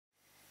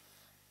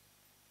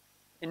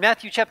In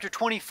Matthew chapter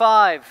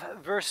 25,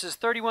 verses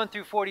 31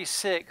 through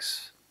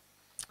 46,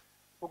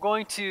 we're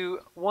going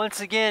to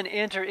once again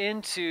enter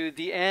into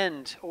the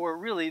end, or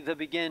really the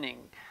beginning.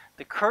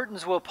 The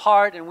curtains will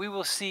part and we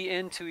will see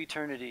into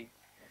eternity.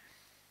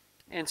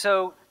 And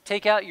so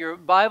take out your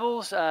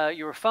Bibles,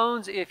 your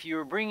phones. If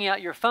you're bringing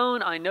out your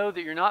phone, I know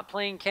that you're not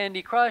playing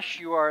Candy Crush.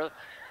 You are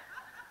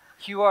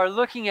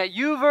looking at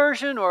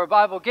YouVersion or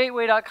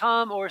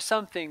BibleGateway.com or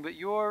something, but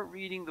you're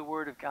reading the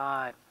Word of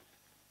God.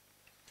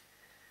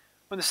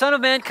 When the Son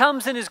of Man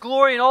comes in his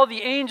glory and all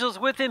the angels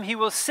with him, he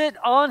will sit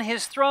on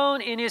his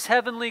throne in his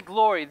heavenly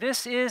glory.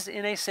 This is,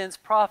 in a sense,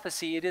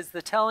 prophecy. It is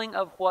the telling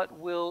of what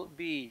will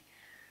be.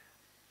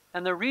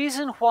 And the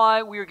reason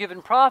why we are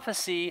given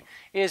prophecy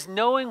is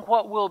knowing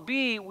what will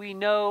be, we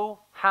know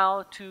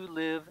how to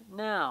live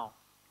now.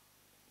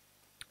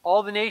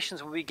 All the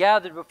nations will be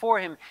gathered before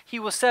him. He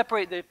will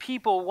separate the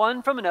people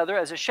one from another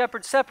as a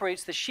shepherd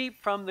separates the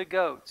sheep from the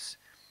goats.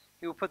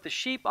 He will put the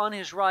sheep on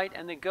his right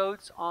and the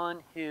goats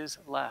on his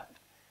left.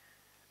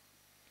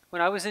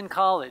 When I was in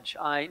college,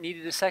 I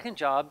needed a second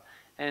job,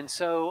 and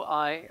so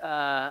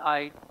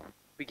I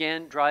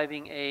began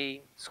driving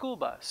a school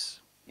bus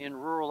in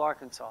rural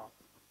Arkansas.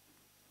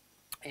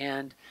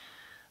 And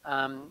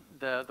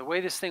the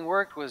way this thing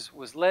worked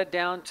was led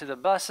down to the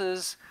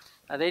buses.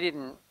 They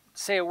didn't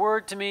say a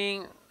word to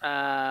me.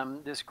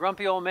 This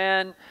grumpy old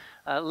man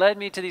led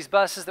me to these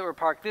buses that were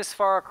parked this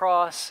far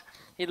across.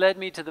 He led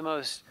me to the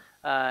most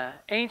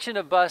ancient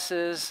of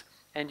buses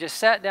and just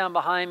sat down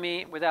behind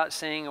me without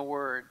saying a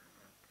word.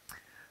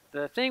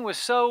 The thing was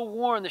so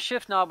worn, the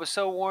shift knob was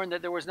so worn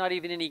that there was not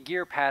even any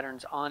gear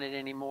patterns on it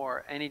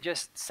anymore. And he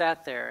just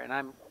sat there, and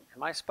am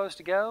I supposed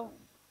to go?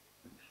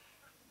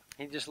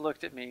 He just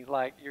looked at me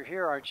like, you're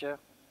here, aren't you?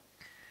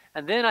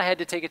 And then I had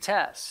to take a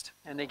test,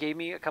 and they gave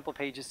me a couple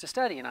pages to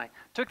study. And I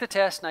took the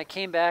test, and I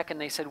came back,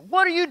 and they said,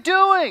 what are you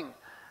doing?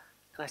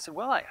 And I said,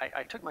 well,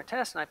 I took my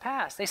test, and I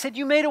passed. They said,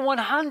 you made a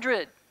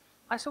 100.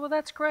 I said, well,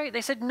 that's great.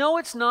 They said, no,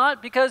 it's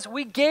not, because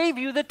we gave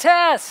you the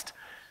test.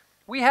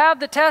 We have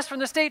the test from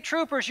the state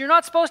troopers. You're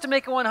not supposed to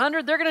make a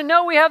 100. They're going to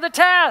know we have the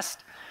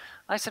test.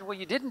 I said, well,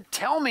 you didn't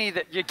tell me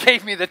that you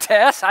gave me the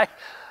test.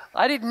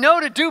 I didn't know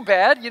to do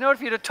bad. You know,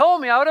 if you'd have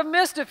told me, I would have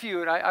missed a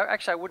few. And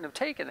actually, I wouldn't have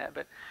taken that.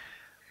 But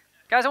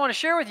guys, I want to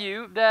share with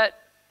you that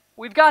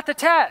we've got the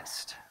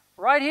test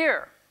right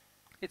here.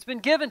 It's been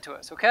given to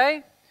us,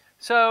 okay?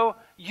 So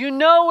you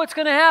know what's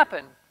going to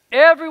happen.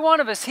 Every one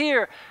of us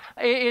here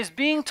is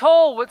being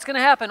told what's going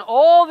to happen.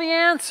 All the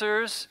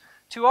answers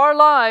to our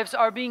lives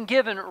are being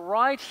given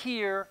right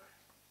here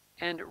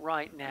and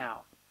right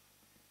now.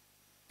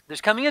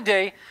 There's coming a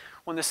day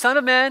when the Son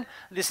of Man,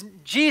 this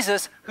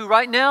Jesus, who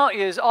right now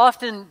is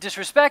often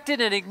disrespected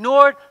and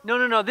ignored,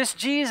 no, this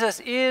Jesus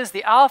is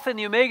the Alpha and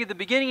the Omega, the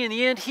beginning and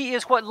the end. He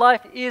is what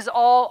life is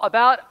all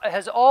about,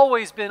 has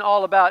always been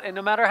all about. And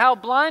no matter how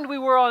blind we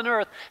were on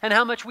earth and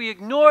how much we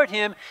ignored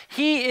him,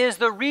 he is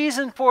the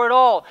reason for it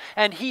all.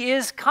 And he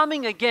is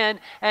coming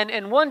again,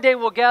 and one day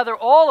we'll gather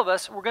all of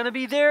us. We're going to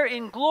be there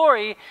in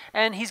glory,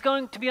 and he's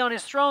going to be on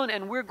his throne,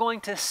 and we're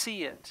going to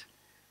see it.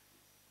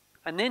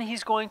 And then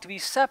he's going to be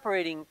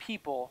separating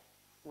people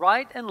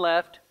right and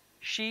left,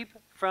 sheep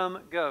from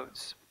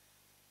goats.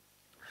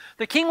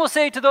 The king will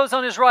say to those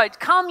on his right,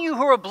 come you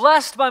who are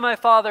blessed by my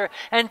Father,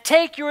 and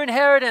take your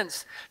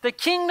inheritance, the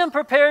kingdom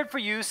prepared for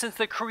you since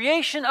the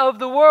creation of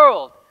the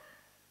world.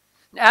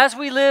 As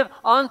we live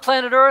on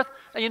planet Earth,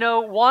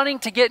 wanting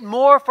to get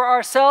more for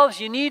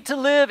ourselves, you need to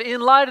live in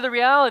light of the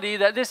reality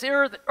that this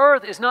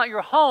earth is not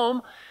your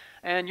home,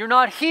 and you're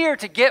not here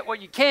to get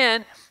what you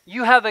can.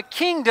 You have a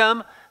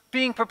kingdom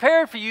being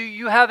prepared for you.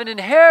 You have an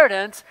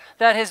inheritance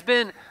that has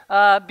been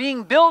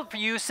being built for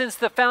you since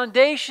the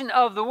foundation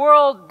of the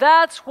world.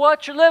 That's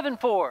what you're living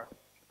for.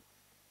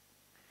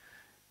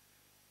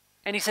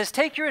 And he says,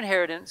 take your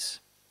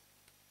inheritance,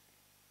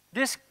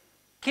 this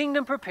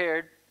kingdom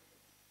prepared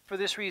for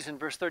this reason.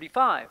 Verse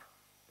 35.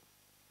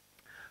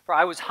 For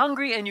I was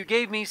hungry and you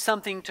gave me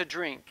something to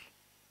drink.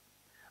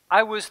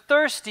 I was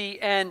thirsty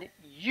and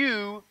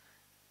you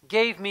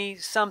gave me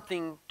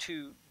something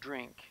to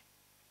drink.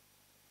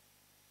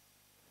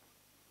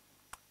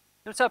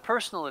 Notice how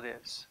personal it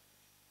is.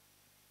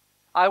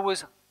 I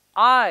was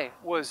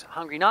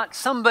hungry, not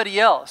somebody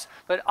else,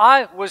 but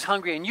I was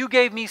hungry and you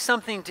gave me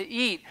something to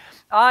eat.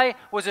 I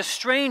was a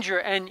stranger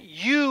and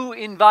you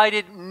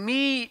invited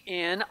me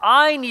in.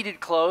 I needed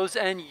clothes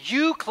and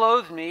you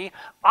clothed me.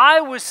 I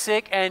was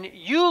sick and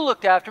you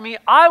looked after me.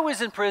 I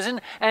was in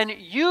prison and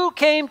you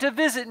came to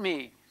visit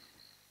me.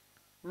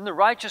 And the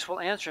righteous will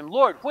answer him,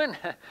 Lord, when?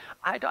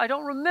 I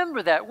don't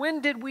remember that.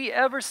 When did we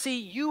ever see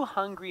you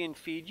hungry and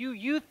feed you,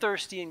 you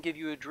thirsty and give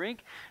you a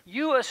drink,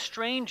 you a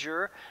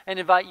stranger and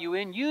invite you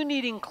in, you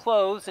needing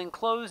clothes and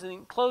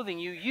clothing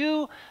you,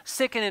 you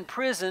sick and in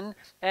prison,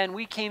 and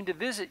we came to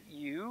visit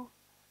you?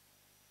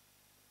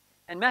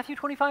 And Matthew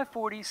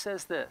 25:40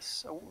 says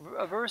this,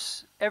 a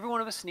verse every one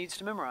of us needs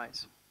to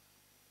memorize.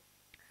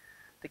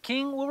 The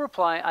king will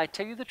reply, I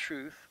tell you the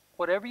truth,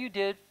 whatever you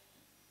did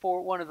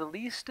for one of the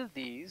least of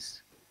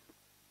these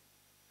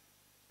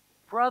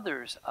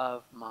brothers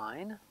of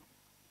mine,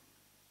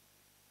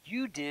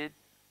 you did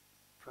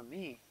for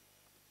me.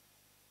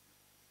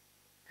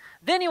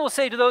 Then he will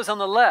say to those on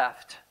the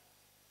left,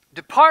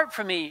 depart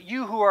from me,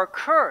 you who are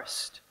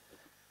cursed,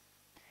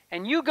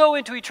 and you go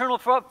into eternal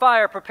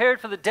fire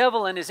prepared for the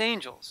devil and his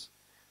angels.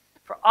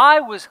 For I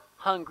was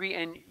hungry,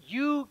 and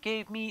you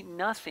gave me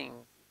nothing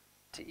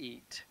to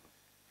eat.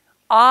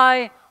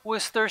 I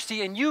was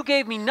thirsty, and you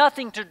gave me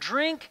nothing to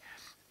drink.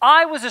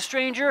 I was a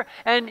stranger,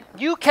 and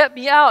you kept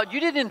me out. You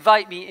didn't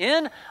invite me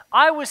in.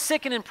 I was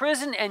sick and in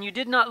prison, and you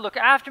did not look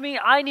after me.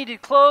 I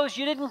needed clothes.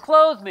 You didn't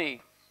clothe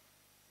me.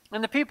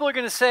 And the people are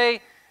going to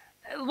say,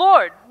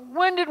 Lord,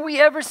 when did we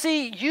ever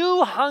see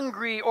you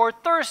hungry or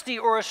thirsty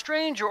or a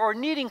stranger or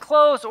needing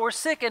clothes or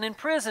sick and in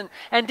prison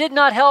and did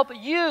not help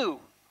you?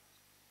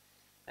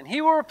 And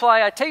he will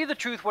reply, I tell you the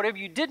truth, whatever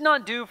you did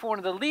not do for one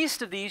of the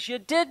least of these, you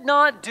did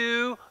not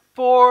do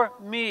for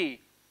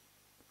me.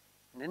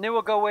 And then they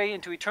will go away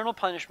into eternal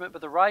punishment,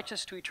 but the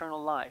righteous to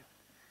eternal life.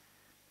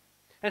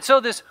 And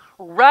so this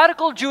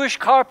radical Jewish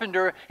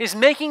carpenter is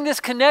making this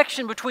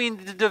connection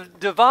between the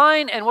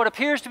divine and what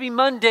appears to be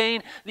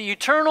mundane, the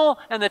eternal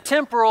and the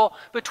temporal,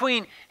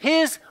 between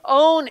his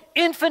own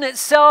infinite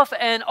self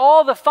and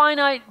all the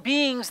finite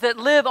beings that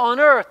live on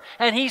earth.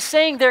 And he's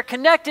saying they're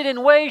connected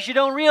in ways you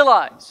don't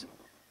realize.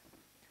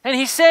 And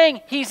he's saying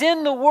he's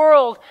in the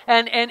world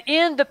and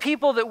in the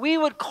people that we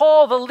would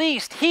call the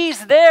least.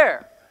 He's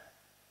there.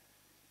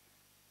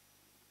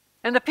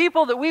 And the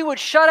people that we would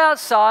shut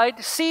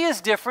outside, see as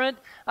different,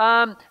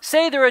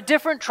 say they're a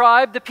different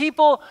tribe, the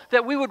people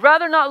that we would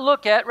rather not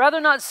look at,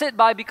 rather not sit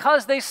by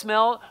because they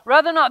smell,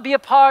 rather not be a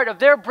part of,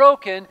 they're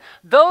broken,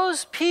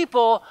 those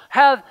people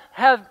have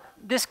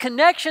this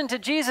connection to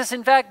Jesus.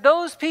 In fact,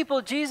 those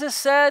people, Jesus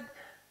said,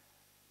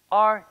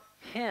 are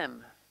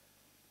him.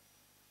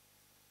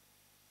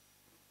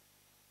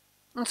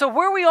 And so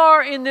where we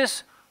are in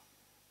this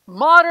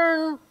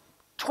modern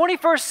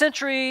 21st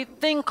century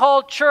thing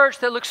called church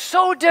that looks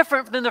so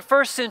different than the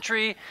first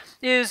century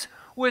is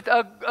with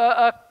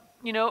a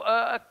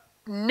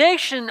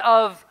nation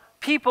of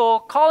people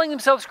calling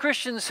themselves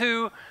Christians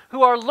who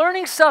are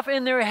learning stuff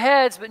in their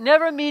heads but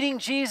never meeting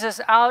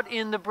Jesus out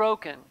in the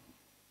broken.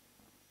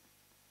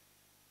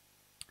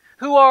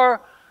 Who are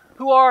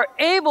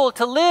able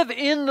to live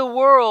in the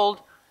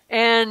world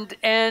and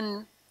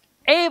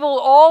able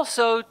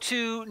also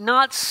to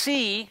not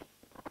see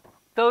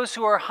those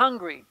who are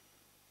hungry,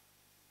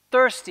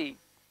 thirsty,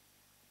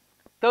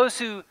 those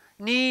who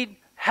need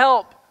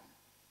help,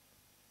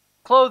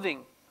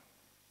 clothing,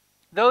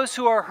 those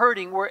who are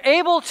hurting. We're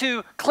able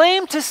to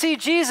claim to see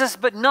Jesus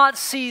but not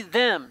see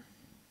them.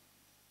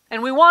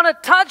 And we want to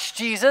touch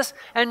Jesus,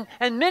 and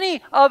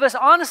many of us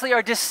honestly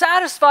are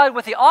dissatisfied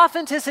with the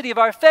authenticity of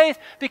our faith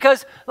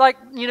because,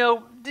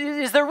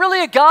 is there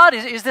really a God?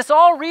 Is this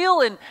all real?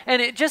 And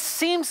it just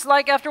seems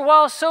like after a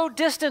while so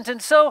distant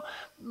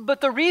but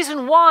the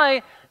reason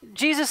why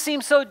Jesus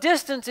seems so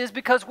distant is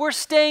because we're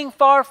staying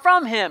far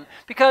from him,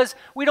 because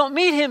we don't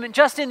meet him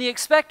just in the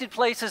expected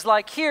places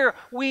like here.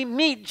 We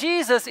meet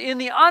Jesus in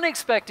the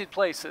unexpected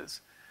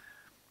places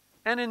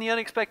and in the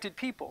unexpected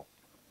people.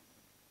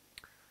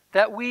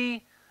 That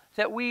we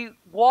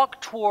walk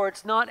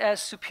towards not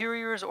as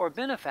superiors or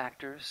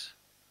benefactors,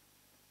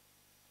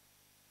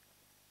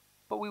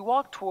 but we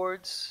walk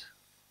towards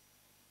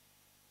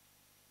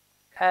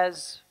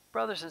as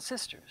brothers and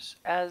sisters,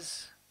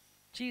 as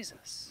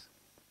Jesus.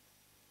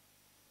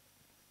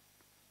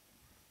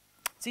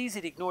 It's easy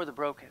to ignore the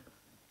broken.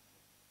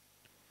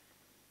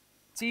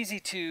 It's easy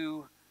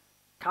to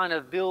kind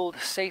of build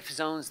safe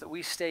zones that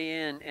we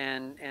stay in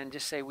and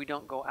just say we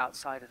don't go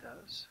outside of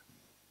those.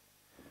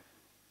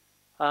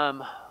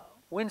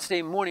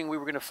 Wednesday morning we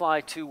were going to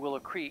fly to Willow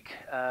Creek,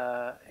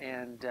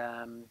 and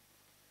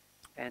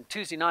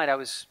Tuesday night I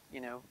was,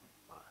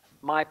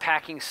 my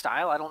packing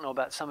style. I don't know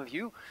about some of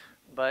you,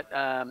 but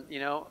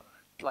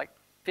like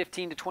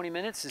 15 to 20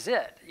 minutes is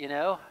it,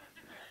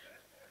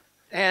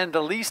 and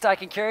the least I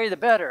can carry, the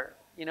better.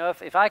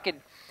 If I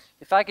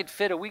could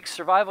fit a week's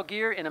survival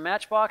gear in a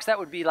matchbox, that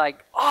would be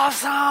like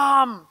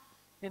awesome,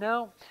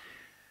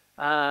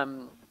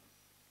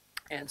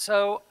 And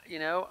so,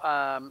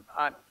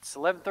 it's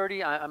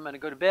 11:30. I'm going to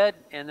go to bed,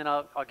 and then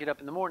I'll get up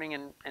in the morning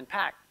and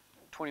pack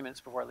 20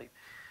 minutes before I leave.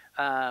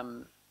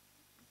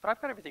 But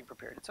I've got everything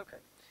prepared. It's okay.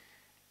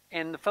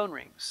 And the phone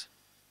rings.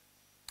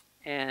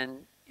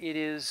 And it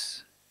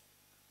is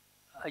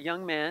a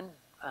young man,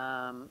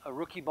 a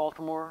rookie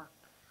Baltimore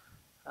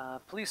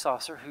police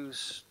officer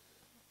who's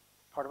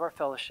part of our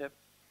fellowship.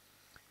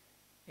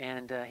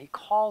 And he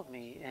called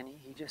me, and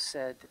he just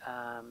said,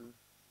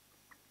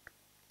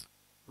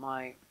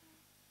 my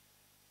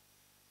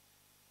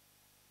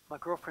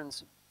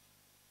girlfriend's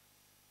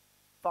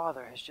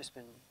father has just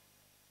been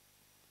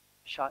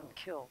shot and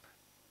killed.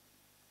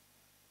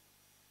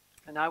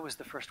 And I was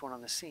the first one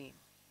on the scene.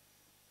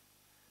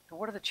 And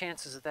what are the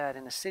chances of that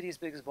in a city as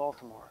big as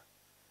Baltimore?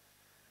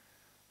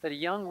 That a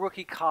young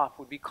rookie cop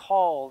would be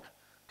called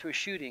to a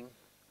shooting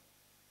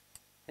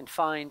and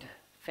find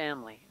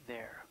family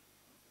there.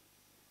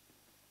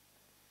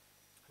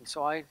 And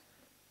so I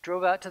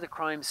drove out to the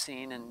crime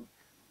scene and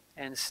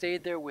and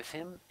stayed there with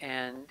him.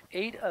 And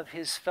 8 of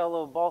his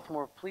fellow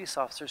Baltimore police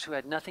officers who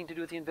had nothing to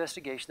do with the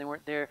investigation, they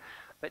weren't there,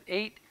 but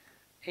eight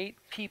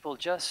people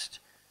just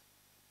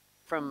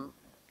from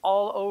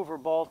all over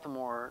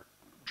Baltimore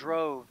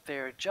drove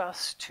there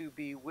just to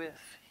be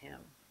with him.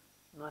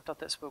 And I thought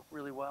that spoke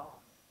really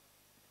well.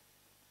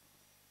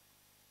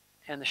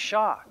 And the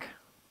shock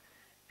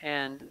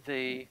and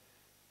the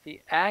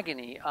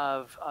agony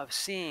of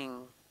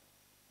seeing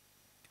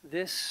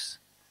this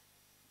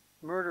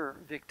murder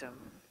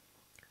victim,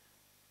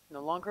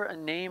 no longer a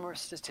name or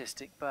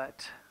statistic,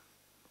 but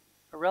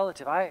a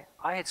relative. I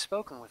had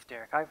spoken with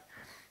Derek.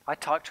 I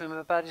talked to him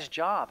about his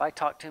job. I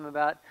talked to him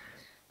about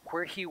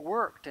where he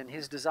worked and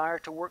his desire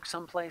to work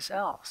someplace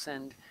else.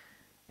 And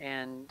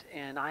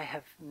I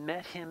have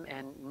met him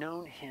and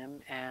known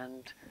him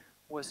and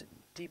was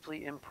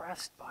deeply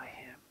impressed by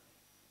him.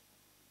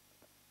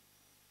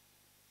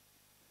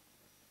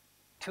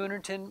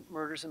 210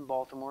 murders in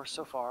Baltimore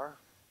so far.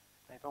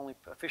 They've only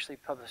officially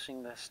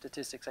publishing the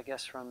statistics, I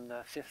guess, from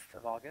the 5th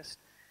of August.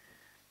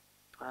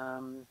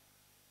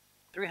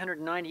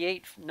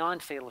 398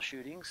 non-fatal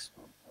shootings.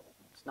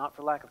 It's not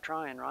for lack of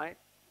trying, right?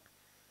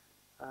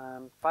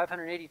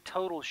 580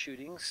 total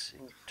shootings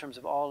in terms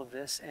of all of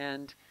this,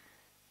 and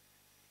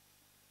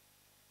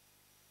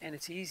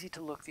it's easy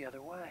to look the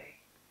other way.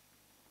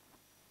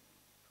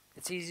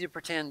 It's easy to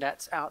pretend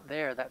that's out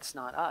there, that's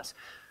not us.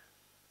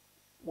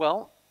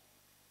 Well,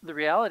 the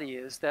reality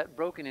is that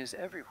broken is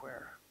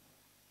everywhere.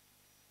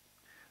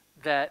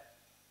 That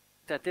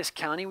this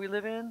county we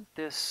live in,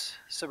 this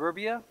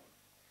suburbia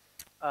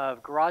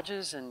of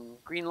garages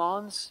and green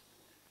lawns,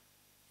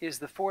 is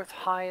the 4th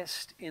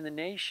highest in the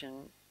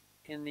nation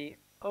in the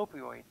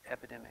opioid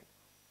epidemic.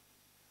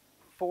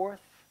 4th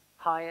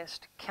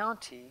highest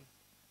county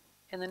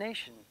in the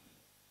nation.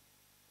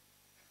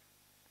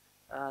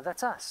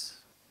 That's us.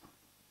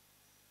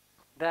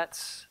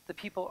 That's the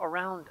people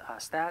around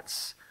us.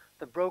 That's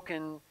the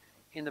broken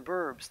in the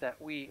burbs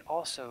that we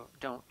also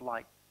don't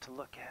like to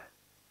look at.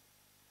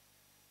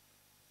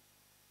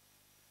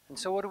 And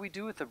so what do we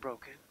do with the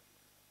broken?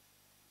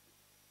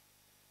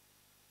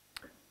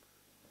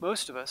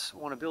 Most of us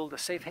want to build a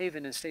safe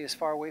haven and stay as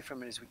far away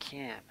from it as we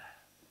can.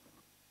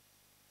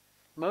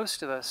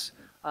 Most of us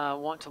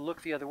want to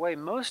look the other way.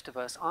 Most of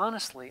us,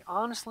 honestly,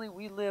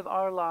 we live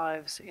our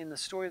lives in the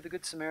story of the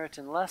Good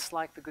Samaritan less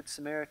like the Good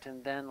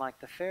Samaritan than like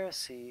the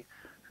Pharisee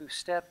who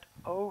stepped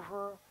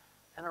over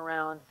and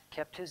around,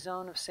 kept his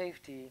zone of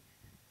safety,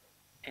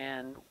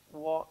 and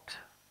walked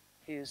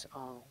his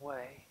own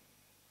way.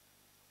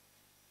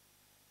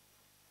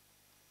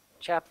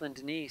 Chaplain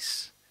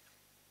Denise,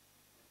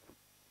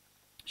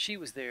 she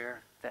was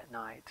there that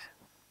night.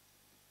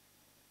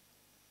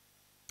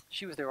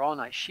 She was there all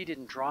night. She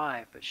didn't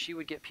drive, but she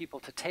would get people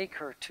to take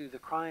her to the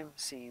crime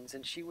scenes,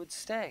 and she would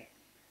stay.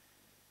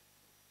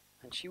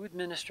 And she would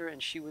minister,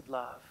 and she would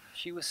love.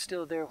 She was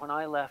still there when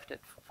I left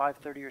at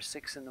 5:30 or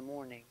 6 in the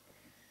morning.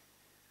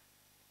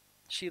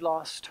 She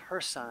lost her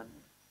son,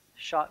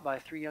 shot by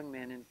 3 young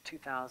men in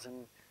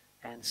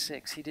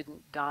 2006. He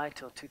didn't die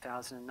till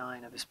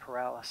 2009 of his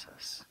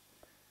paralysis.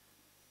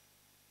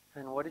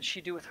 And what did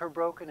she do with her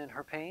broken and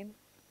her pain?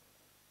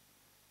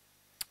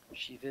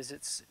 She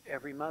visits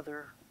every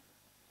mother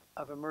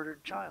of a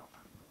murdered child.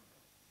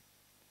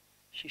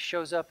 She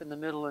shows up in the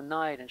middle of the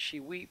night and she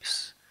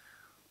weeps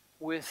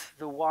with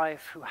the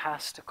wife who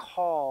has to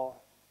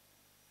call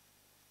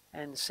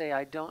and say,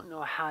 I don't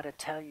know how to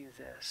tell you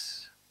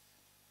this,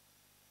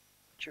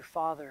 but your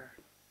father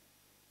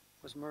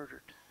was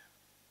murdered.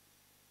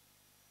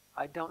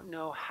 I don't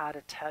know how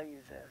to tell you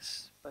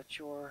this, but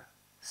your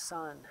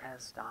son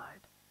has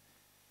died.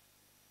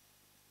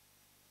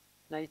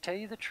 Now, to tell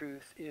you the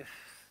truth, if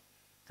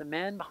the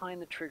man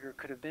behind the trigger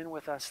could have been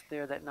with us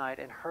there that night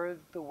and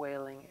heard the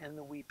wailing and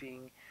the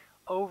weeping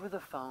over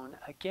the phone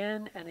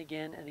again and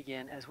again and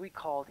again as we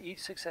called each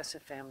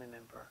successive family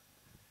member,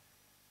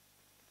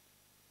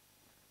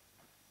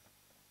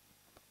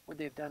 would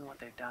they have done what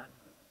they've done?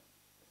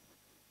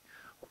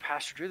 Well,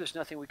 Pastor Drew, there's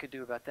nothing we could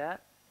do about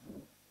that.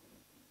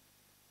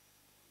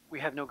 We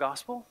have no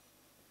gospel?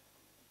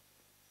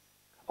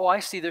 Oh, I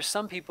see. There's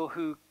some people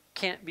who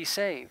can't be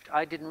saved.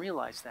 I didn't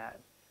realize that.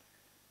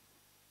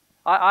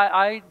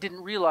 I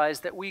didn't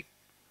realize that we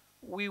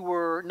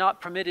were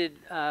not permitted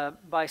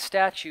by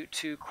statute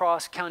to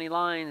cross county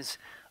lines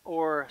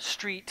or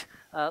street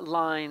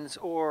lines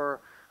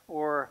or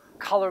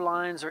color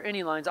lines or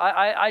any lines.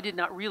 I did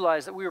not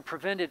realize that we were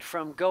prevented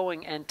from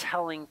going and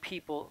telling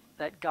people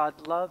that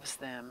God loves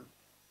them,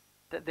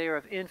 that they are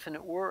of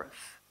infinite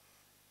worth.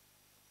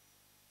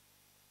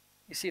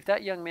 You see, if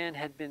that young man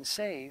had been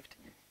saved,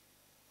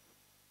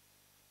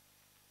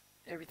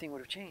 everything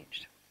would have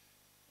changed.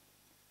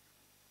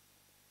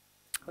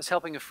 I was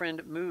helping a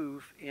friend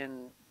move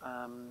in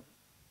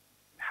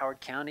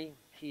Howard County.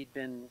 He'd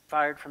been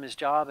fired from his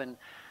job, and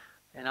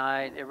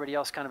everybody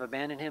else kind of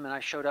abandoned him, and I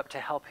showed up to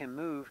help him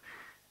move,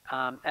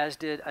 as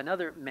did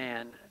another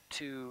man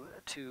to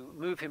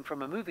move him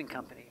from a moving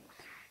company.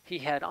 He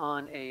had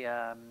on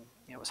a,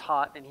 it was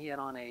hot, and he had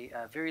on a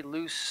very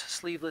loose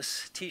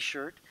sleeveless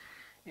t-shirt,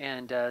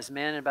 And as a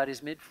man in about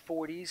his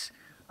mid-40s,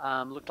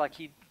 looked like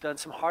he'd done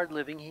some hard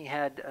living. He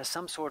had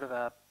some sort of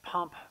a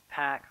pump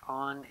pack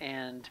on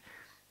and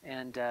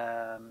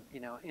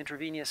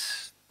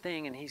intravenous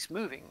thing, and he's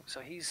moving. So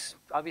he's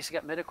obviously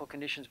got medical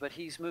conditions, but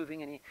he's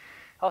moving, and he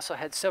also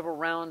had several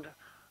round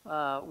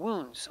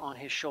wounds on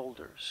his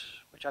shoulders,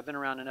 which I've been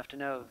around enough to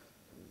know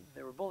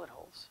there were bullet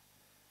holes.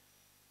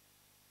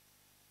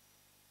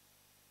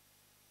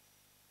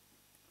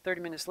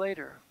 30 minutes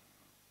later,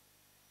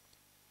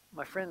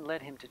 my friend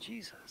led him to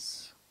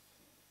Jesus.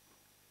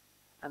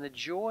 And the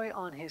joy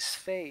on his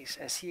face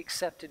as he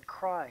accepted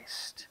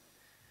Christ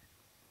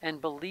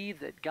and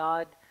believed that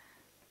God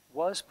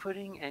was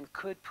putting and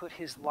could put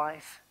his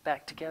life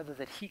back together,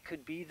 that he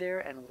could be there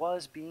and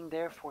was being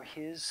there for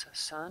his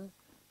son,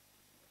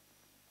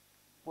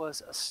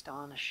 was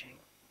astonishing.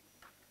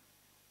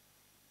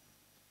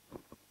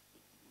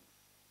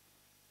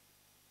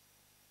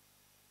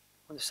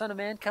 When the Son of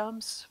Man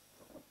comes,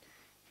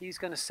 he's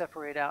going to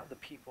separate out the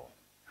people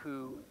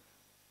who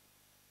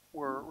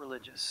were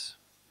religious.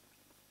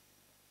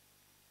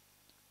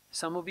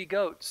 Some will be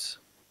goats,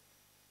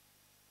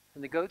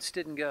 and the goats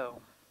didn't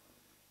go.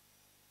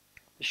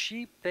 The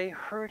sheep, they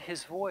heard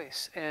his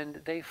voice,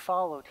 and they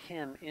followed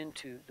him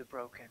into the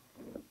broken.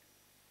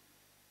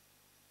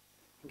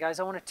 And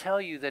guys, I want to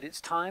tell you that it's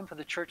time for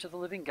the Church of the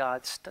Living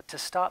God to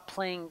stop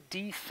playing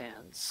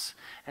defense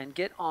and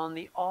get on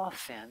the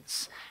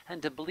offense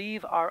and to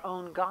believe our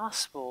own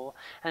gospel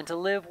and to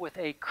live with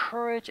a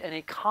courage and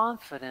a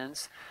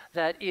confidence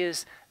that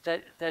is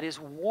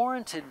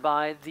warranted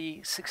by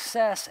the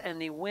success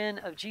and the win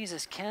of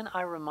Jesus. Can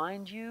I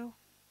remind you,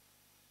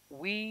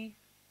 we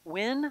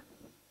win?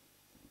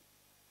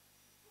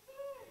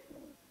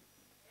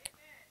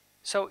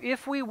 So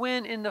if we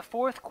win in the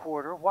fourth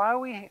quarter, why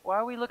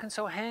are we looking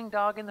so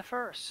hangdog in the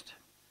first?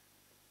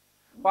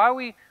 Why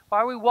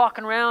are we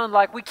walking around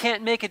like we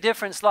can't make a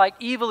difference, like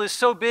evil is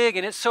so big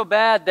and it's so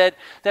bad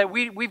that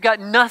we've got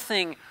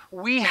nothing?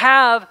 We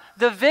have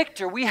the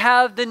victor. We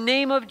have the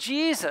name of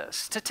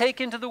Jesus to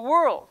take into the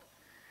world.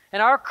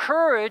 And our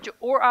courage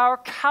or our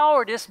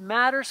cowardice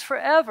matters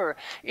forever.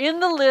 In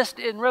the list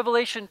in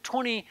Revelation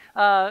 20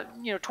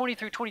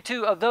 through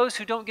 22 of those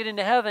who don't get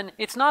into heaven,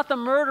 it's not the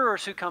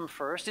murderers who come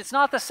first. It's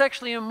not the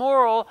sexually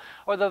immoral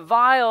or the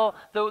vile.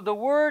 The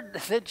word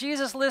that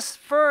Jesus lists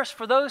first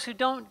for those who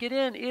don't get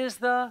in is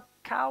the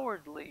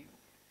cowardly.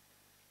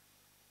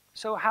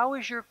 So how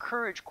is your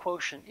courage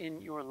quotient in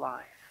your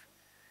life?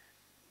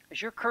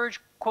 Is your courage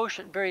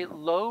quotient very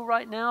low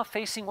right now,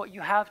 facing what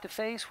you have to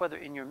face, whether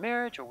in your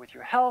marriage or with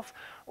your health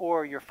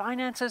or your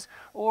finances?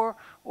 Or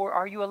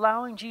are you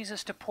allowing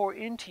Jesus to pour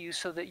into you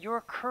so that your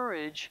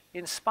courage,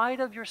 in spite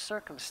of your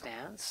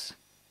circumstance,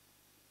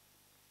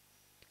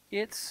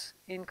 it's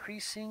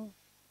increasing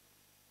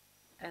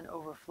and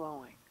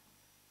overflowing?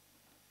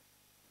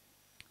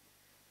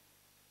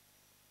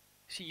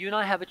 See, you and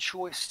I have a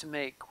choice to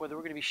make, whether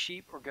we're going to be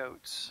sheep or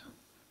goats.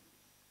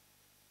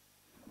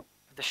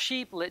 The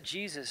sheep let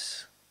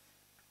Jesus.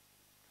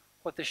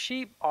 What the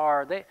sheep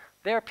are,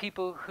 they're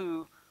people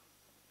who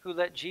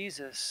let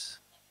Jesus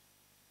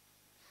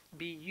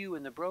be you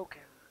in the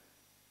broken.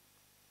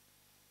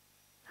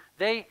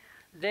 They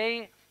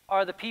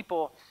are the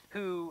people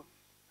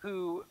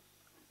who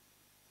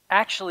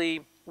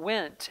actually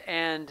went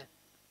and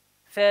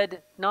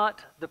fed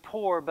not the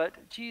poor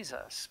but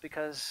Jesus,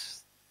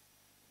 because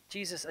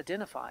Jesus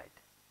identified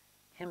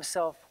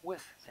himself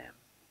with them.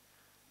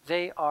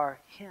 They are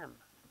him.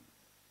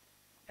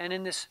 And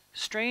in this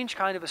strange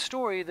kind of a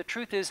story, the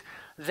truth is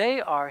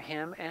they are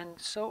him and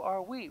so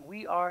are we.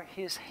 We are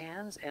his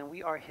hands and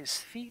we are his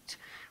feet.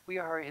 We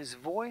are his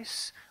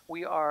voice.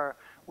 We are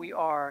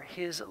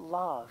his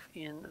love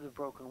in the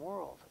broken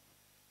world.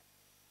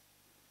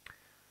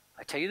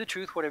 I tell you the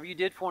truth, whatever you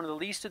did for one of the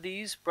least of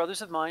these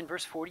brothers of mine,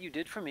 verse 40, you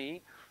did for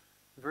me.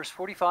 Verse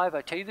 45,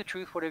 I tell you the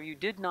truth, whatever you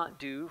did not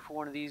do for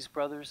one of these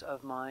brothers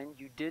of mine,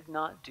 you did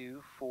not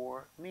do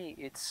for me.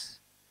 It's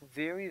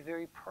very,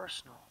 very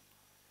personal.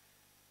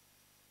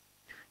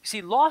 You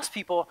see, lost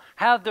people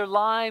have their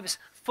lives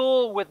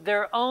full with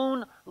their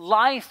own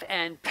life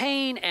and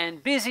pain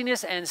and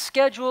busyness and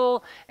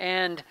schedule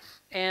and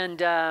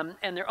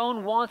their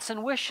own wants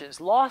and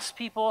wishes. Lost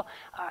people,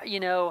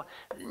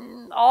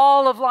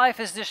 all of life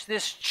is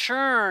this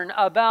churn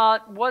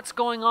about what's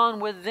going on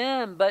with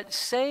them. But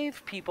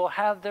saved people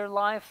have their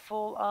life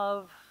full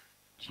of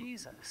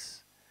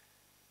Jesus.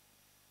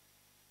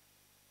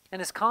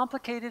 And as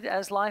complicated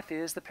as life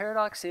is, the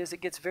paradox is it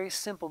gets very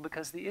simple,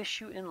 because the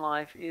issue in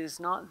life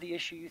is not the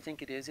issue you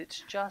think it is.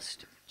 It's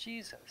just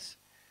Jesus.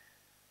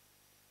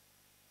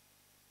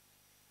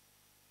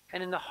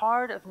 And in the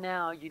heart of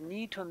now, you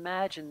need to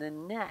imagine the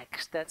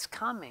next that's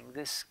coming,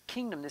 this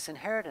kingdom, this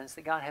inheritance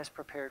that God has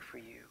prepared for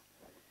you.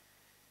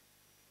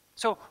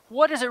 So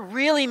what does it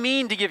really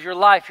mean to give your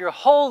life, your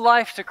whole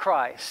life to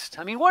Christ?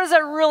 I mean, what does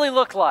that really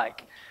look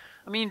like?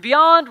 I mean,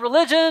 beyond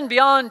religion,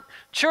 beyond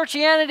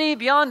churchianity,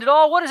 beyond it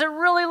all, what does it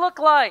really look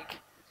like?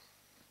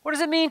 What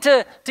does it mean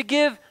to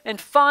give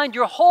and find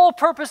your whole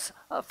purpose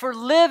for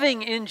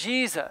living in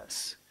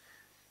Jesus?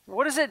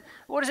 What does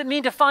it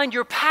mean to find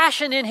your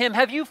passion in Him?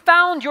 Have you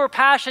found your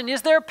passion?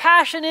 Is there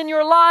passion in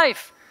your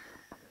life?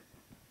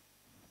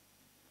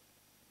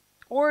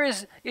 Or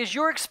is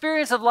your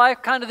experience of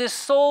life kind of this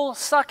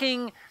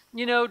soul-sucking,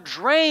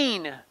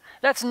 drain?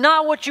 That's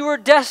not what you were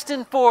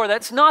destined for.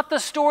 That's not the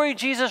story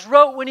Jesus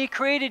wrote when He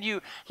created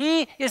you.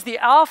 He is the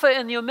Alpha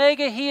and the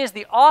Omega. He is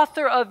the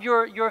author of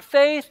your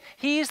faith.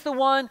 He's the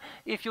one,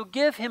 if you'll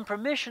give Him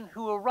permission,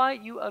 who will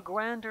write you a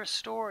grander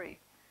story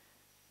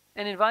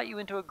and invite you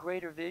into a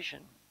greater vision.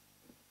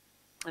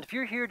 And if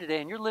you're here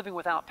today and you're living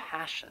without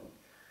passion,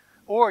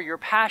 or your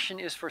passion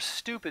is for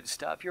stupid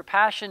stuff, your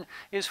passion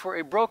is for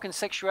a broken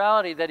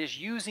sexuality that is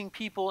using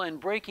people and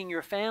breaking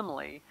your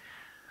family,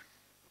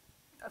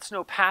 that's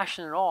no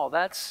passion at all.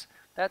 That's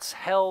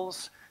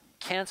hell's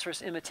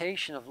cancerous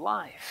imitation of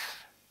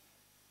life.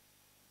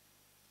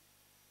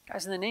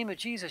 Guys, in the name of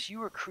Jesus, you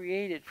were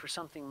created for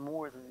something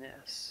more than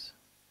this.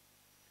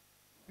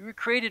 You were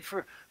created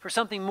for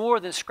something more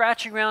than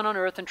scratching around on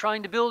earth and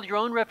trying to build your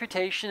own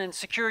reputation and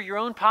secure your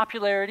own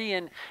popularity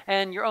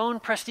and your own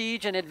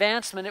prestige and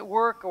advancement at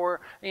work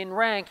or in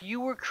rank. You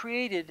were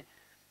created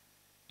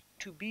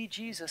to be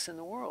Jesus in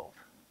the world.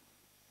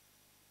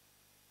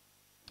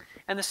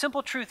 And the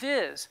simple truth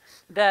is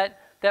that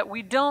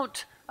we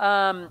don't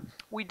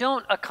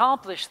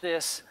accomplish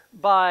this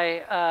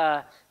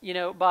by we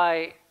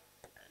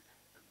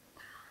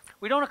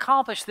don't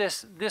accomplish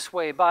this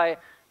way by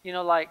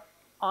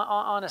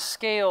on a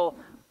scale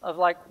of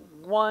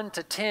 1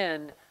 to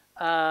 10.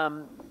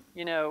 I'm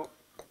going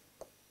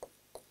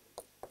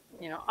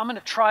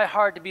to try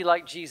hard to be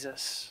like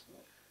Jesus.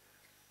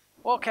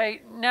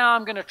 Okay, now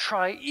I'm going to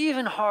try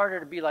even harder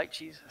to be like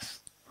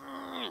Jesus.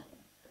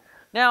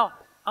 Now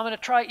I'm going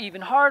to try even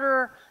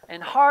harder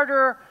and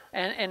harder,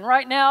 and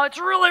right now it's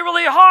really,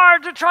 really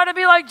hard to try to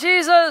be like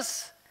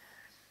Jesus.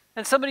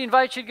 And somebody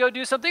invites you to go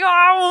do something. Oh,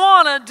 I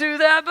want to do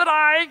that, but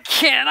I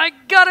can't. I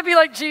got to be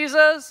like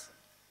Jesus.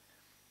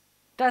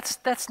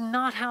 That's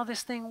not how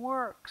this thing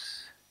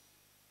works.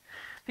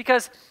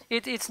 Because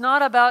it's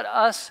not about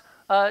us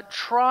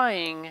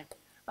trying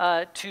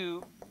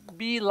to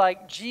be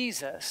like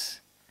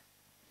Jesus.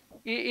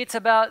 It's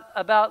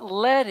about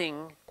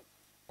letting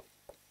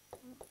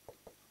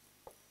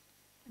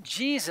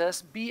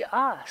Jesus be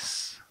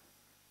us.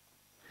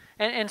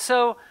 And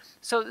so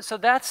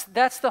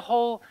that's the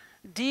whole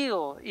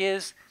deal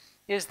is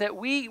that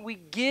we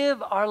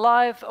give our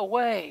life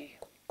away.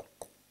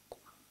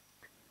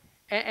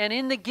 And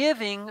in the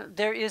giving,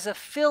 there is a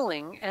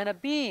filling and a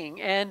being.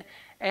 And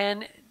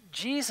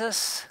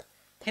Jesus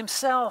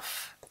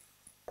Himself,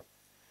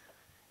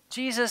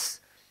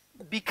 Jesus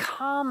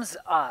becomes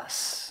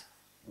us.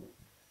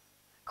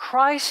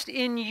 Christ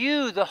in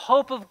you, the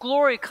hope of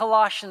glory,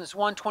 Colossians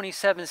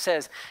 1:27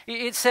 says.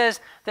 It says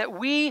that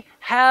we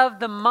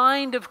have the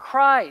mind of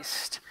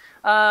Christ.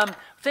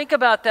 Think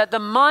about that. The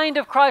mind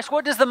of Christ.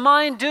 What does the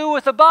mind do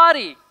with the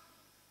body?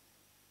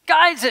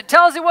 Guides it,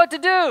 tells it what to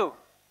do.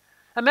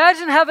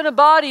 Imagine having a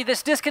body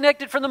that's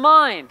disconnected from the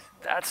mind.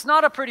 That's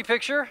not a pretty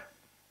picture.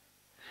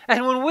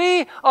 And when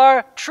we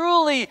are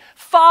truly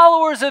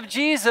followers of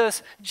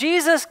Jesus,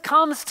 Jesus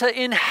comes to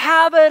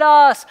inhabit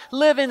us,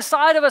 live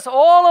inside of us.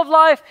 All of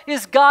life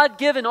is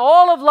God-given.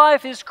 All of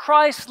life is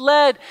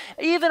Christ-led.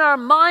 Even our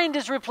mind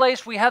is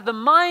replaced. We have the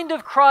mind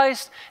of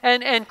Christ,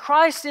 and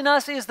Christ in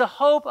us is the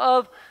hope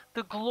of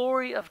the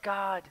glory of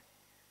God.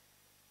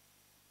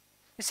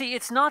 You see,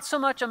 it's not so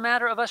much a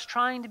matter of us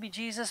trying to be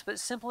Jesus, but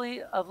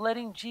simply of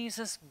letting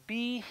Jesus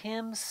be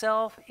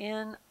Himself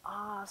in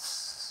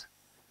us.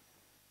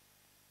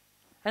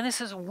 And this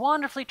is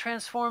wonderfully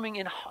transforming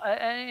in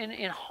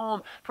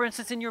home. For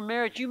instance, in your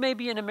marriage, you may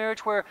be in a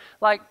marriage where,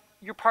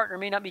 your partner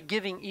may not be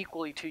giving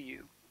equally to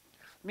you.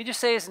 Let me just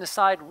say as an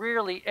aside,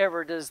 rarely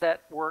ever does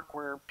that work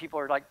where people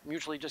are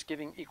mutually just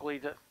giving equally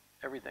to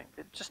everything.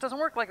 It just doesn't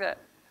work like that.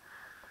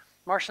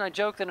 Marcia and I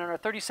joke that in our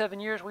 37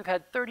 years, we've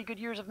had 30 good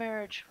years of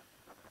marriage.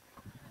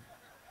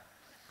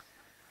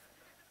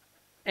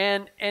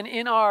 And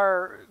in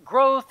our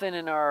growth and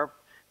in our,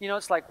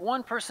 it's like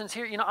one person's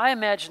here. I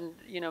imagine,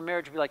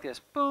 marriage would be like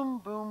this. Boom,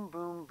 boom,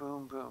 boom,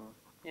 boom, boom.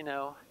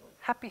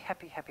 Happy,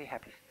 happy, happy,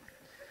 happy.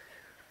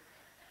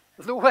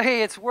 The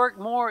way it's worked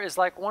more is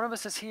like one of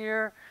us is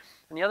here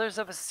and the others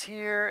of us is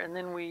here, and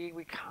then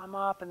we come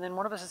up, and then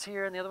one of us is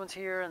here and the other one's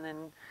here, and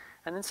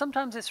then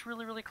sometimes it's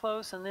really, really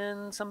close, and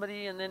then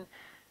somebody, and then...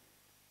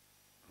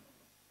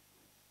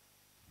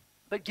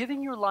 But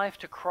giving your life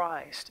to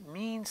Christ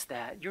means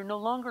that you're no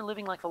longer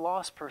living like the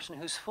lost person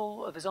who's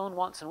full of his own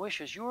wants and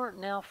wishes. You're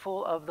now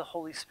full of the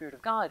Holy Spirit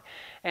of God.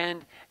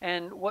 And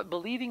what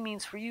believing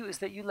means for you is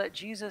that you let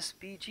Jesus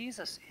be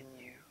Jesus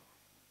in you.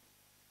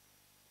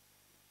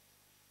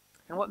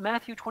 And what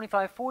Matthew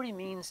 25:40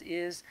 means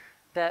is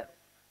that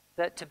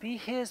to be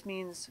His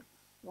means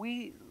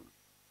we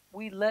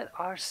let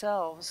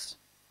ourselves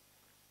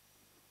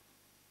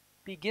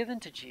be given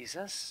to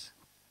Jesus,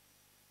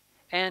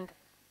 and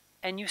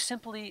you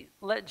simply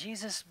let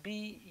Jesus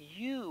be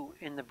you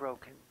in the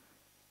broken.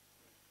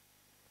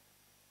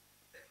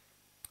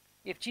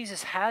 If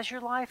Jesus has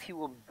your life, He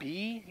will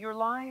be your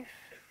life.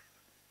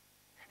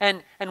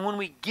 And when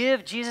we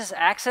give Jesus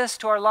access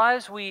to our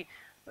lives,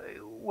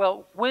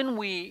 when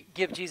we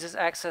give Jesus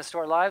access to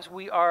our lives,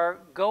 we are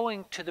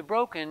going to the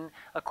broken,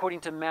 according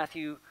to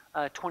Matthew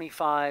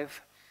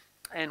 25.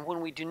 And when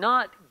we do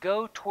not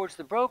go towards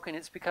the broken,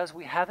 it's because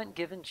we haven't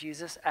given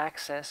Jesus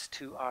access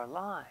to our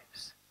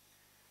lives.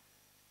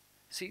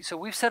 See, so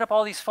we've set up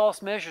all these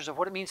false measures of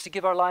what it means to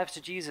give our lives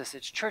to Jesus.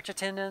 It's church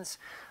attendance,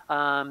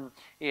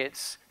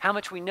 it's how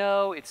much we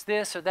know, it's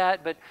this or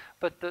that.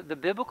 But the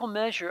biblical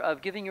measure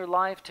of giving your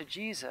life to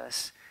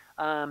Jesus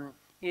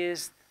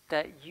is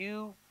that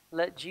you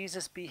let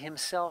Jesus be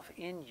himself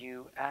in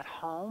you at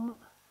home.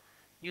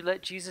 You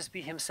let Jesus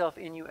be himself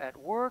in you at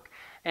work.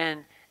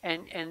 And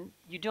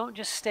you don't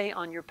just stay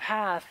on your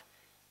path.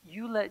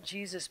 You let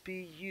Jesus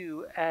be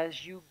you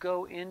as you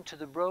go into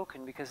the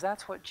broken, because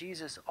that's what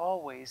Jesus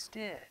always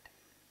did.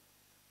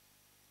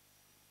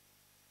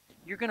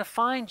 You're going to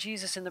find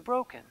Jesus in the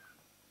broken.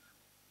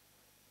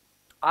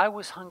 I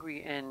was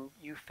hungry and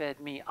you fed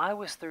me. I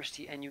was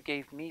thirsty and you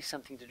gave me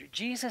something to do.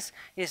 Jesus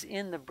is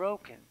in the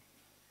broken.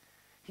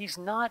 He's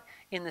not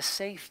in the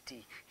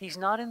safety. He's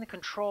not in the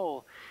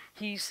control.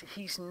 He's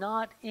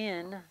not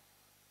in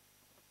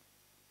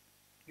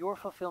your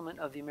fulfillment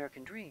of the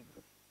American dream.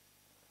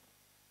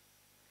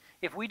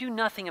 If we do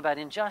nothing about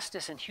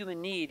injustice and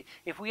human need,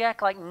 if we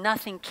act like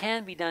nothing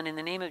can be done in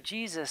the name of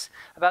Jesus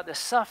about the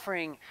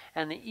suffering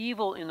and the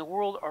evil in the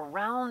world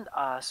around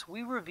us,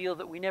 we reveal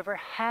that we never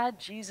had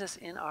Jesus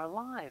in our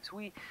lives.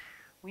 We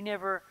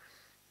never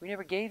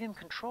gave him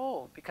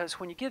control, because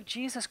when you give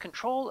Jesus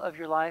control of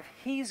your life,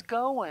 he's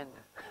going.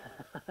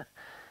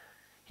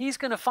 He's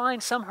going to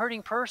find some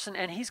hurting person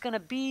and he's going to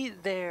be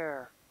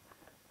there.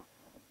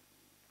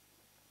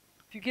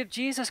 If you give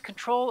Jesus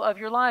control of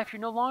your life,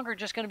 you're no longer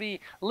just going to be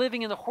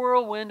living in the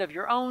whirlwind of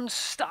your own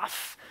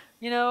stuff,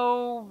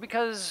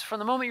 because from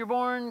the moment you're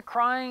born,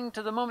 crying,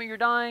 to the moment you're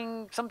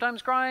dying,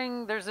 sometimes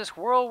crying, there's this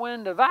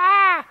whirlwind of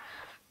ah!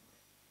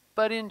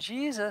 But in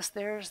Jesus,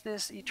 there's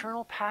this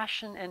eternal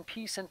passion and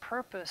peace and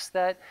purpose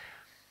that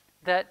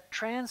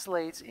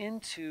translates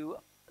into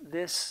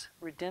this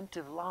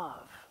redemptive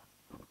love.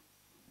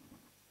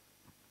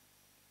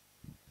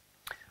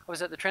 I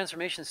was at the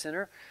Transformation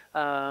Center,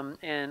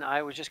 and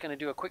I was just going to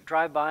do a quick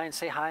drive-by and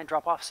say hi and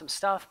drop off some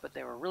stuff, but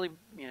they were really,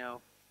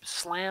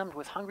 slammed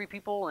with hungry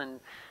people and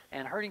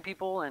hurting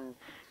people,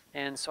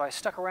 and so I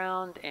stuck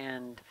around,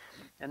 and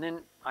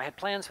then I had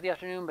plans for the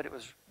afternoon, but it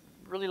was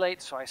really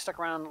late, so I stuck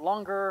around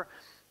longer,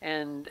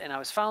 and I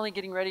was finally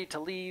getting ready to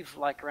leave,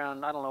 like around,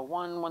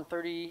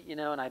 1:30,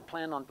 and I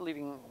planned on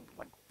leaving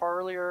like far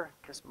earlier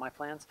because of my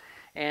plans,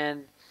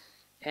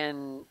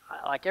 and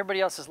like everybody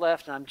else has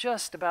left, and I'm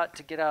just about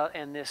to get out,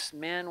 and this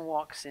man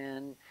walks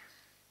in,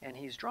 and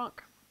he's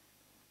drunk.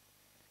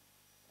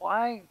 Well,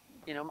 I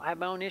have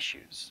my own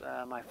issues.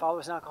 My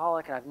father's an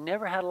alcoholic, and I've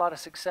never had a lot of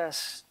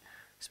success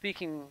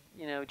speaking,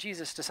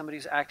 Jesus to somebody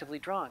who's actively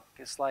drunk.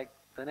 It's like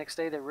the next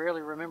day they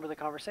rarely remember the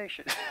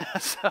conversation.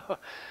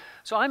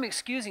 So I'm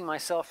excusing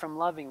myself from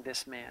loving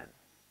this man,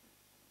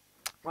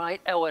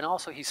 right? Oh, and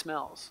also he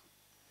smells.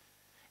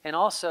 And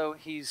also,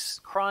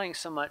 he's crying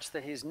so much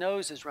that his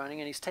nose is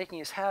running, and he's taking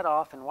his hat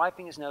off and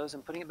wiping his nose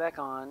and putting it back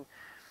on.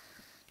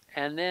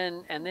 And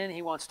then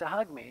he wants to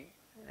hug me.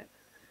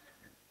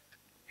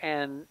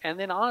 And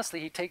then honestly,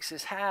 he takes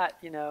his hat,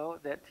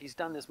 that he's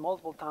done this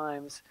multiple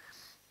times,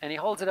 and he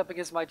holds it up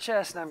against my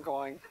chest, and I'm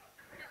going,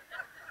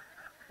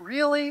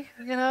 really?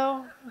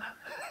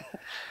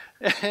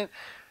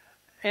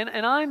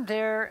 And I'm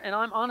there, and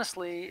I'm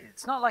honestly,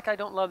 it's not like I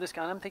don't love this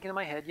guy. I'm thinking in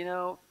my head,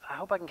 I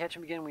hope I can catch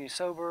him again when he's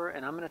sober,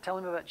 and I'm going to tell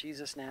him about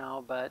Jesus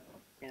now, but,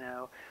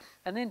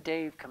 And then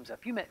Dave comes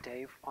up. You met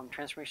Dave on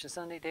Transformation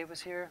Sunday. Dave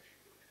was here.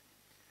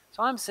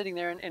 So I'm sitting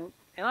there, and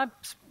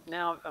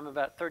I'm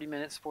about 30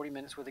 minutes, 40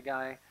 minutes with a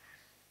guy,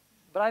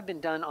 but I've been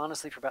done,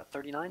 honestly, for about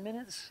 39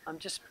 minutes.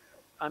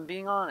 I'm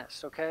being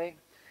honest, okay?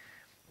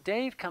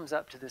 Dave comes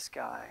up to this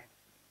guy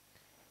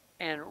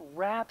and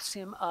wraps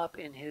him up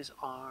in his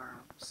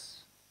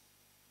arms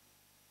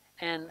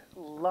and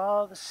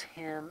loves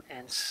him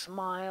and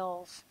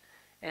smiles,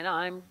 and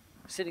I'm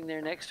sitting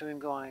there next to him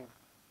going,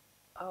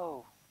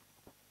 oh,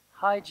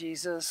 hi,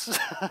 Jesus.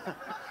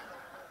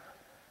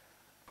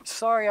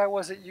 Sorry I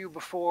wasn't you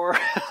before.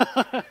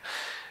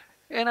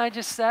 And I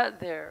just sat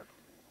there.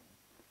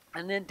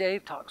 And then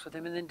Dave talks with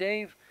him, and then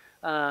Dave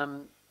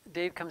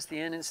comes to the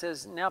end and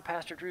says, now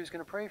Pastor Drew's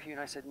going to pray for you.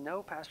 And I said,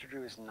 no, Pastor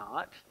Drew is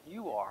not.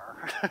 You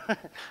are.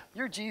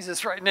 You're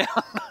Jesus right now.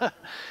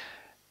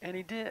 And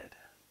he did.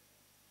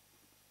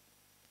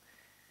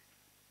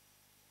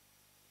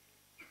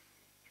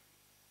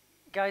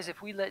 Guys,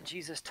 if we let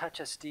Jesus touch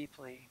us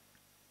deeply,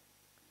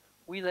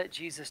 we let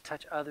Jesus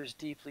touch others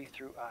deeply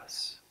through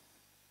us.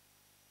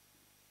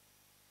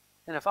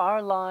 And if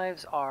our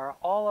lives are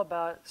all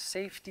about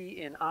safety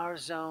in our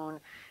zone,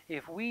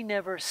 if we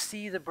never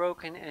see the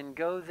broken and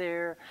go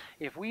there,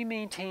 if we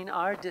maintain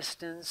our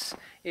distance,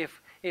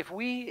 if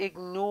we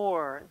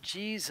ignore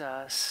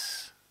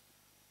Jesus,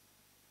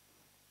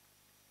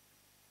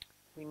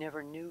 we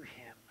never knew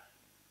him.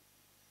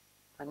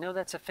 I know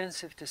that's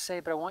offensive to say,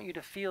 but I want you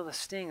to feel the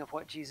sting of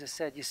what Jesus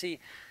said. You see,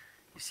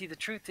 the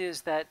truth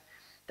is that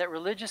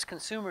religious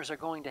consumers are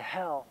going to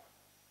hell.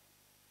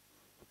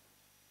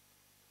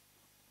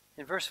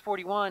 In verse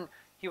 41,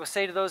 he will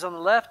say to those on the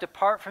left,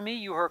 "Depart from me,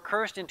 you who are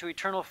cursed, into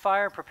eternal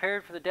fire,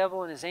 prepared for the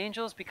devil and his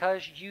angels,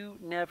 because you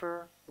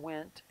never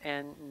went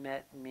and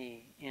met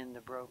me in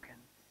the broken."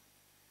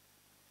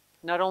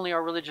 Not only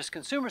are religious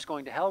consumers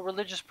going to hell,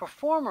 religious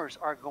performers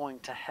are going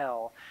to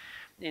hell.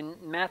 In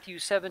Matthew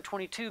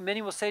 7:22,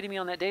 many will say to me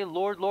on that day,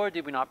 "Lord, Lord,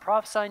 did we not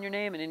prophesy in your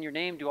name, and in your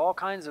name do all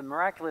kinds of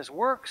miraculous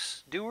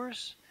works?"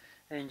 Doers.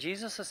 And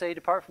Jesus will say,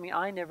 "Depart from me,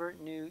 I never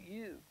knew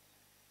you."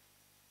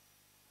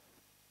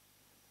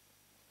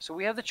 So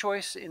we have the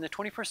choice in the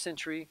 21st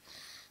century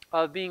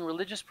of being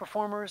religious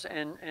performers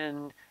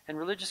and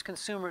religious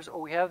consumers,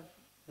 or we have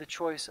the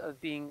choice of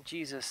being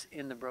Jesus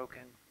in the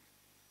broken.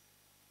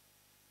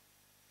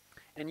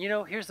 And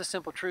here's the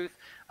simple truth.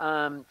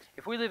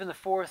 If we live in the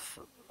fourth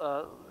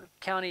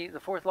county, the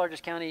fourth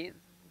largest county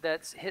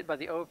that's hit by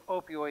the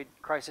opioid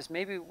crisis,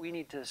 maybe we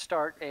need to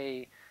start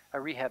a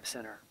rehab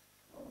center.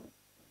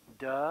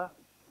 Duh.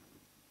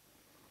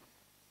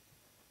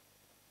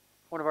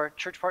 One of our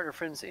church partner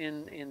friends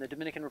in the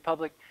Dominican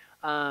Republic,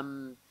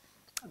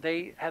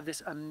 they have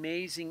this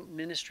amazing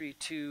ministry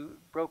to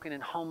broken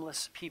and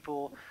homeless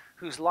people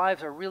whose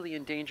lives are really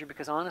in danger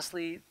because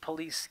honestly,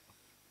 police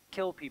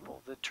kill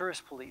people, the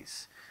tourist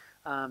police.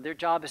 Their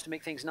job is to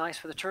make things nice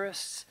for the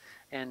tourists,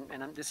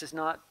 and this is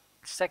not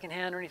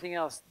secondhand or anything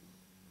else.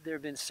 There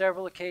have been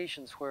several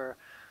occasions where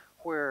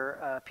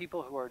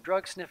people who are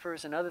drug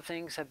sniffers and other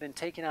things have been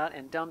taken out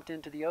and dumped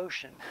into the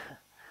ocean.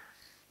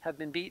 Have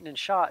been beaten and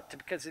shot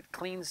because it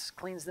cleans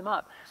them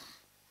up.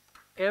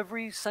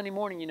 Every Sunday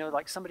morning,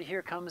 like somebody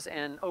here comes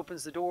and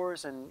opens the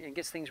doors and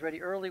gets things ready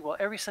early. Well,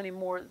 every Sunday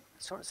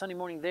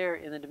morning there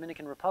in the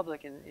Dominican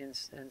Republic in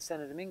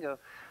Santo Domingo,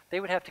 they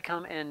would have to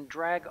come and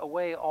drag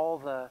away all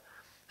the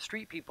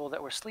street people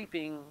that were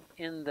sleeping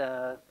in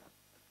the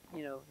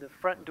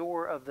front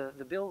door of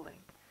the building.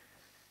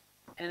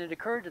 And it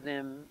occurred to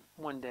them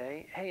one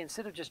day, hey,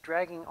 instead of just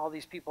dragging all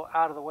these people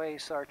out of the way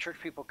so our church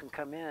people can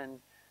come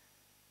in,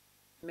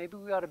 maybe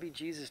we ought to be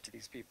Jesus to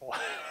these people.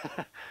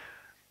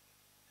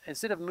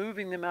 Instead of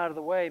moving them out of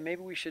the way,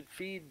 maybe we should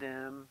feed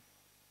them,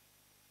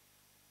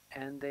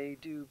 and they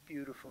do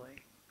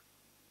beautifully.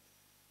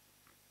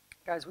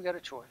 Guys, we got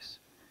a choice.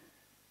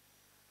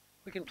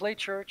 We can play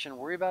church and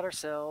worry about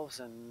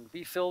ourselves and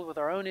be filled with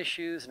our own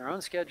issues and our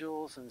own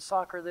schedules and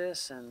soccer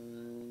this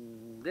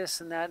and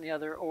that and the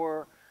other,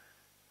 or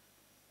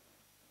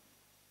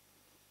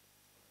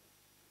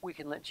we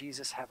can let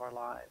Jesus have our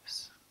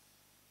lives.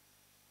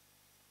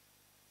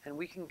 And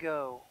we can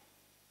go,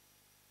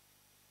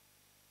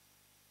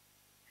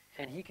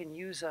 and he can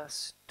use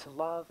us to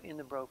love in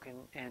the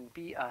broken and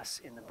be us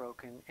in the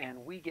broken,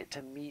 and we get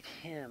to meet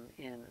him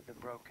in the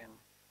broken.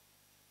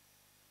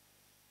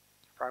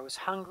 For I was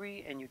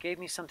hungry, and you gave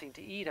me something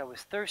to eat. I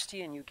was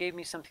thirsty, and you gave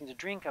me something to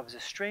drink. I was a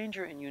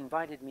stranger, and you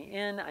invited me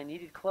in. I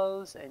needed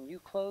clothes, and you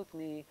clothed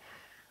me.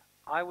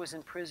 I was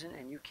in prison,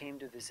 and you came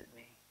to visit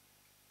me.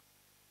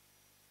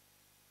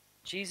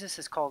 Jesus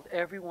has called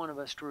every one of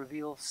us to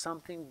reveal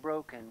something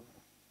broken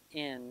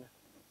in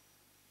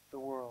the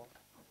world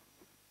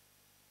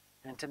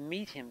and to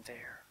meet him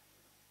there.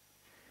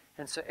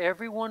 And so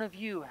every one of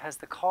you has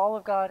the call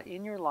of God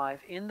in your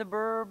life, in the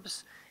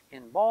burbs,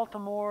 in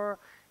Baltimore,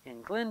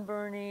 in Glen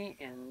Burnie,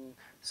 in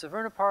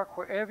Severn Park,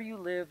 wherever you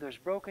live, there's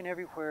broken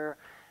everywhere.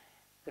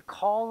 The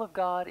call of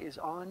God is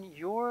on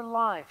your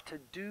life to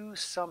do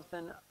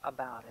something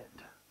about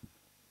it.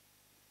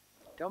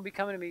 Don't be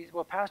coming to me,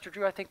 well, Pastor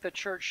Drew, I think the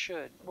church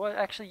should. Well,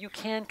 actually, you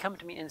can come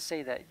to me and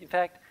say that. In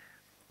fact,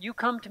 you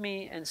come to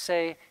me and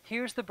say,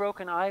 here's the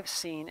broken I've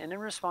seen, and in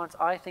response,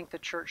 I think the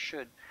church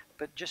should.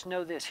 But just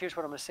know this, here's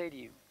what I'm going to say to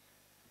you.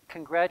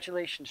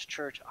 Congratulations,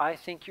 church. I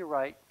think you're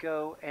right.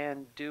 Go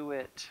and do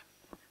it.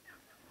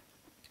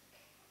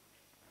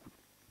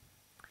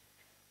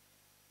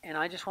 And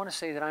I just want to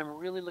say that I'm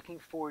really looking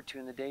forward to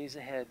in the days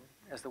ahead,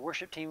 as the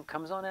worship team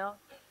comes on out,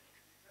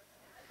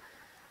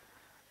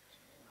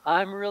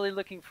 I'm really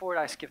looking forward.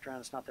 I skipped around.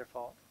 It's not their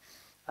fault.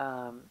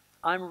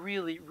 I'm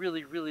really,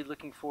 really, really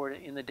looking forward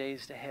in the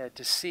days ahead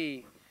to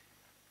see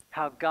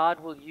how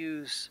God will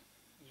use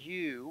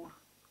you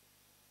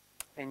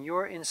and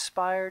your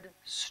inspired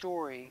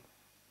story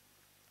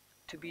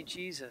to be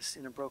Jesus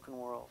in a broken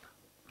world.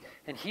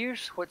 And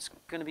here's what's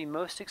going to be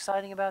most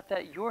exciting about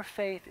that. Your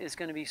faith is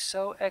going to be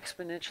so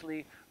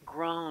exponentially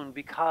grown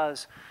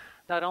because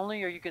not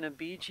only are you going to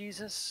be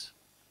Jesus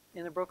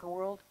in a broken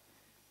world,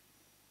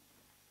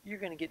 you're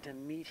going to get to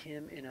meet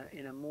him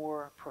in a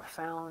more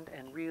profound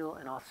and real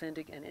and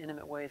authentic and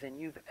intimate way than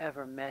you've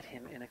ever met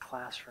him in a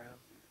classroom.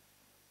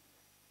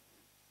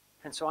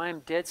 And so I am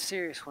dead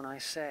serious when I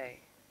say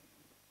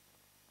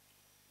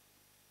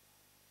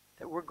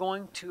that we're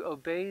going to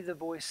obey the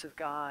voice of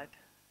God.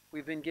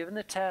 We've been given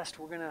the test.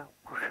 We're going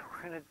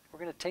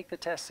to take the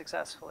test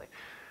successfully.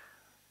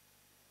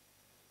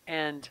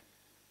 And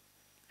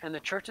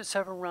the church at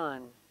Severn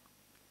Run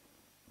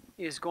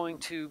is going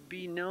to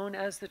be known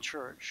as the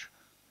church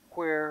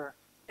where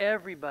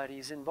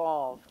everybody's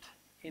involved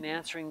in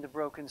answering the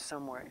broken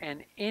somewhere.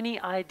 And any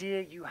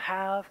idea you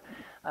have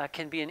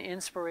can be an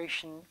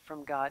inspiration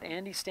from God.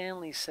 Andy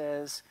Stanley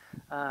says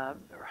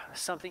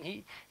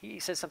something, he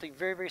says something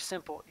very, very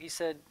simple. He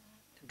said,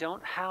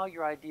 don't howl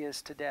your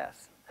ideas to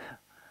death.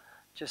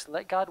 Just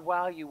let God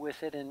wow you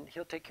with it, and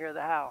he'll take care of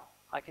the how.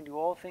 I can do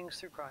all things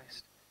through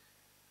Christ.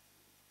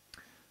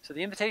 So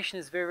the invitation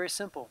is very, very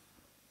simple.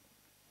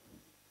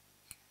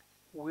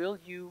 Will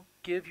you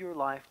give your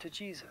life to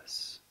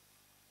Jesus?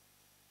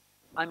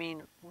 I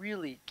mean,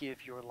 really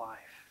give your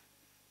life.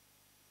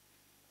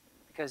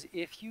 Because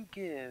if you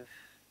give,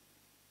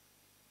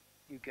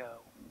 you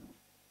go.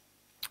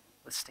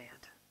 Let's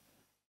stand.